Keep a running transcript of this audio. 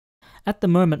At the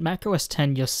moment, macOS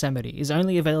 10 Yosemite is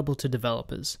only available to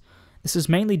developers. This is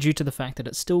mainly due to the fact that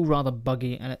it's still rather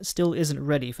buggy and it still isn't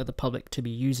ready for the public to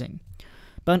be using.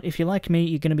 But if you're like me,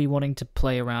 you're going to be wanting to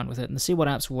play around with it and see what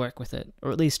apps work with it,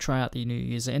 or at least try out the new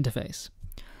user interface.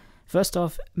 First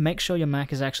off, make sure your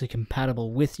Mac is actually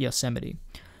compatible with Yosemite.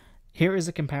 Here is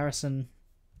a comparison,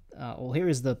 here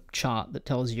is the chart that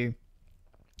tells you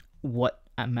what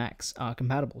Macs are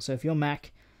compatible. So if your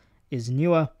Mac is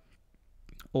newer,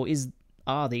 or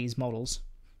are these models,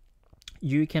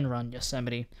 you can run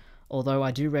Yosemite, although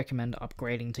I do recommend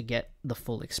upgrading to get the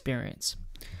full experience.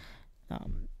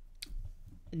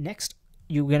 Next,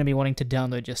 you're going to be wanting to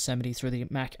download Yosemite through the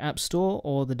Mac App Store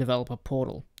or the developer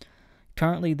portal.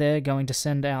 Currently, they're going to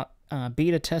send out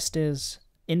beta testers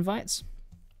invites,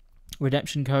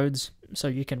 redemption codes, so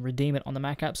you can redeem it on the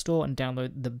Mac App Store and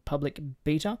download the public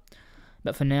beta.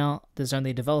 But for now, there's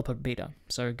only developer beta,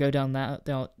 so go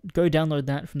download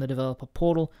that from the developer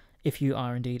portal if you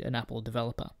are indeed an Apple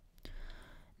developer.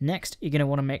 Next, you're going to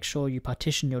want to make sure you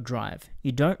partition your drive.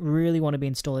 You don't really want to be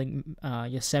installing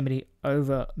Yosemite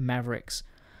over Mavericks,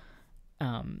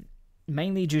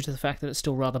 mainly due to the fact that it's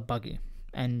still rather buggy,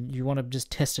 and you want to just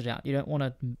test it out. You don't want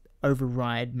to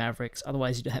override Mavericks,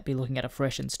 otherwise you'd be looking at a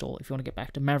fresh install if you want to get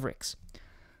back to Mavericks.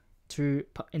 To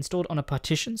install it on a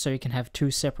partition, so you can have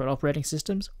two separate operating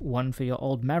systems, one for your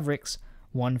old Mavericks,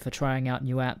 one for trying out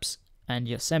new apps and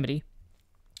Yosemite,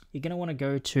 you're going to want to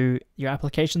go to your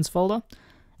applications folder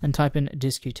and type in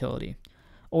disk utility,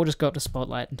 or just go up to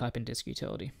Spotlight and type in disk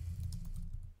utility.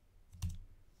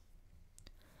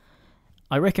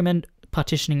 I recommend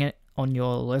partitioning it on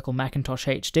your local Macintosh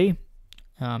HD,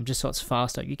 just so it's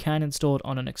faster. You can install it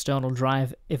on an external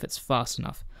drive if it's fast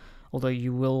enough, although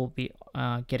you will be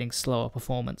getting slower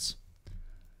performance.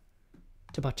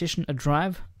 To partition a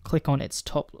drive, click on its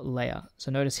top layer. So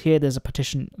notice here there's a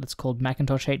partition that's called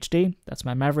Macintosh HD, that's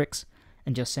my Mavericks,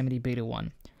 and Yosemite Beta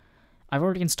 1. I've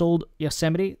already installed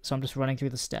Yosemite, so I'm just running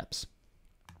through the steps.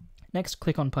 Next,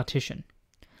 click on Partition.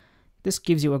 This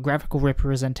gives you a graphical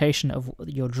representation of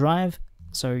your drive,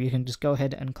 so you can just go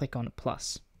ahead and click on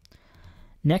plus.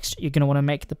 Next, you're going to want to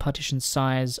make the partition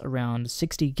size around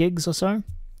 60 gigs or so,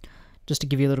 just to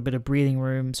give you a little bit of breathing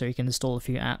room so you can install a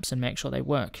few apps and make sure they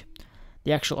work.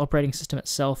 The actual operating system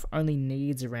itself only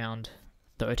needs around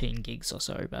 13 gigs or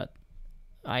so, but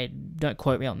don't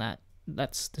quote me on that.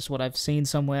 That's just what I've seen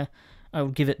somewhere. I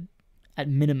would give it at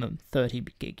minimum 30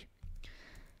 gig.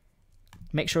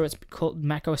 Make sure it's called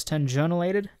macOS 10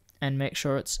 journalated, and make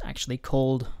sure it's actually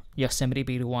called Yosemite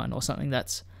Beta 1 or something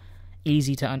that's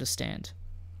easy to understand.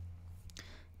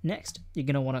 Next, you're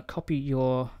going to want to copy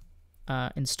your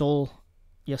install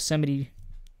Yosemite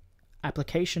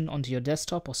application onto your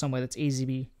desktop or somewhere that's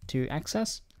easy to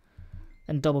access,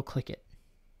 and double click it.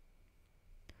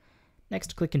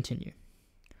 Next, click Continue.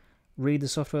 Read the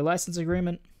software license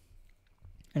agreement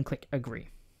and click Agree.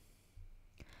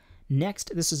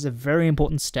 Next, this is a very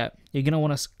important step. You're going to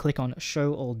want to click on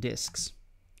Show All Disks.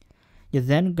 You're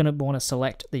then going to want to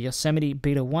select the Yosemite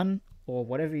Beta 1 or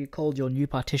whatever you called your new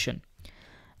partition.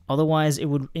 Otherwise, it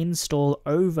would install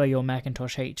over your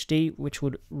Macintosh HD, which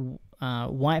would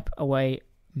wipe away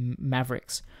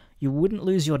Mavericks. You wouldn't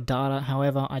lose your data,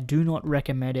 however, I do not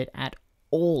recommend it at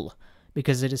all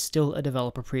because it is still a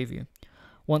developer preview.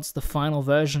 Once the final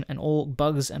version and all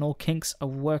bugs and all kinks are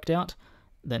worked out,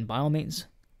 then by all means,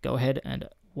 go ahead and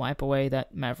wipe away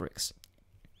that Mavericks.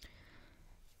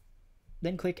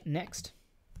 Then click Next,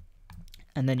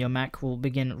 and then your Mac will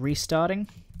begin restarting,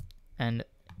 and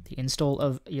the install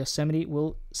of Yosemite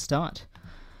will start.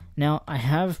 Now, I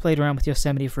have played around with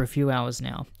Yosemite for a few hours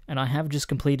now, and I have just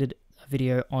completed a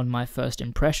video on my first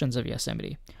impressions of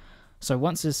Yosemite. So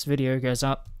once this video goes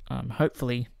up,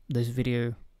 hopefully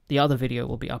the other video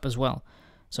will be up as well.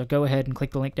 So go ahead and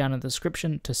click the link down in the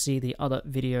description to see the other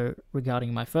video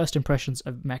regarding my first impressions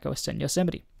of macOS 10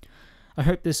 Yosemite. I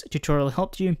hope this tutorial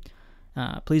helped you.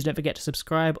 Please don't forget to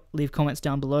subscribe, leave comments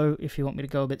down below if you want me to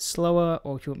go a bit slower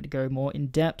or if you want me to go more in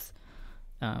depth.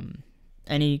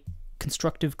 Any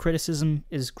constructive criticism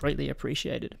is greatly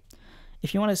appreciated.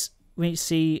 If you want to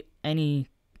see any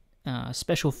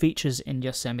special features in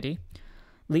Yosemite,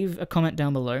 leave a comment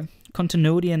down below.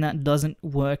 Continuity in that doesn't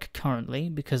work currently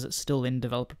because it's still in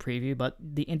developer preview, but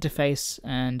the interface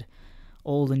and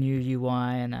all the new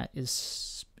UI and that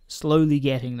is slowly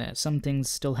getting there. Some things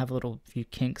still have a few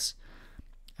kinks.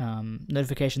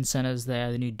 Notification centers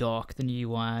there, the new dock, the new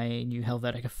UI, new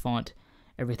Helvetica font,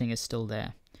 everything is still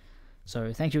there.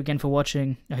 So thank you again for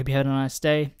watching. I hope you had a nice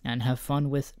day and have fun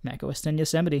with macOS 10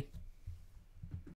 Yosemite.